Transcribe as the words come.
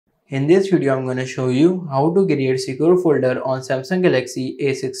In this video, I'm going to show you how to create secure folder on Samsung Galaxy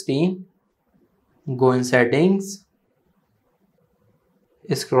A16. Go in settings,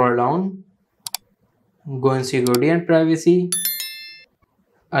 scroll down, go in security and privacy,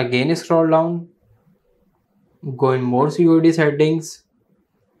 again scroll down, go in more security settings,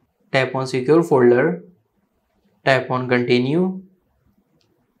 tap on secure folder, tap on continue,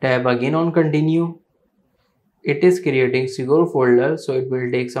 tap again on continue. It is creating secure folder, so it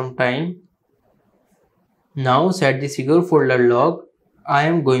will take some time. Now set the secure folder lock. I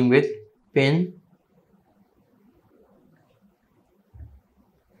am going with pin.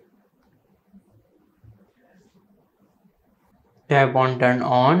 Tap on turn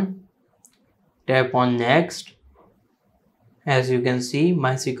on, tap on next. As you can see,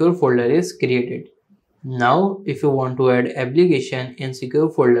 my secure folder is created. Now if you want to add application in secure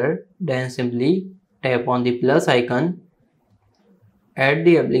folder, then simply tap on the plus icon, add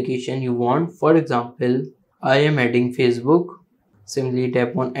the application you want. For example, I am adding Facebook. Simply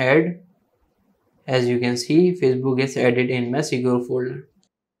tap on add. As you can see, Facebook is added in my secure folder.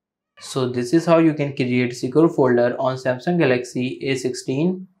 So this is how you can create secure folder on Samsung Galaxy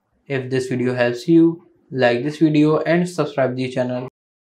A16. If this video helps you, like this video and subscribe the channel.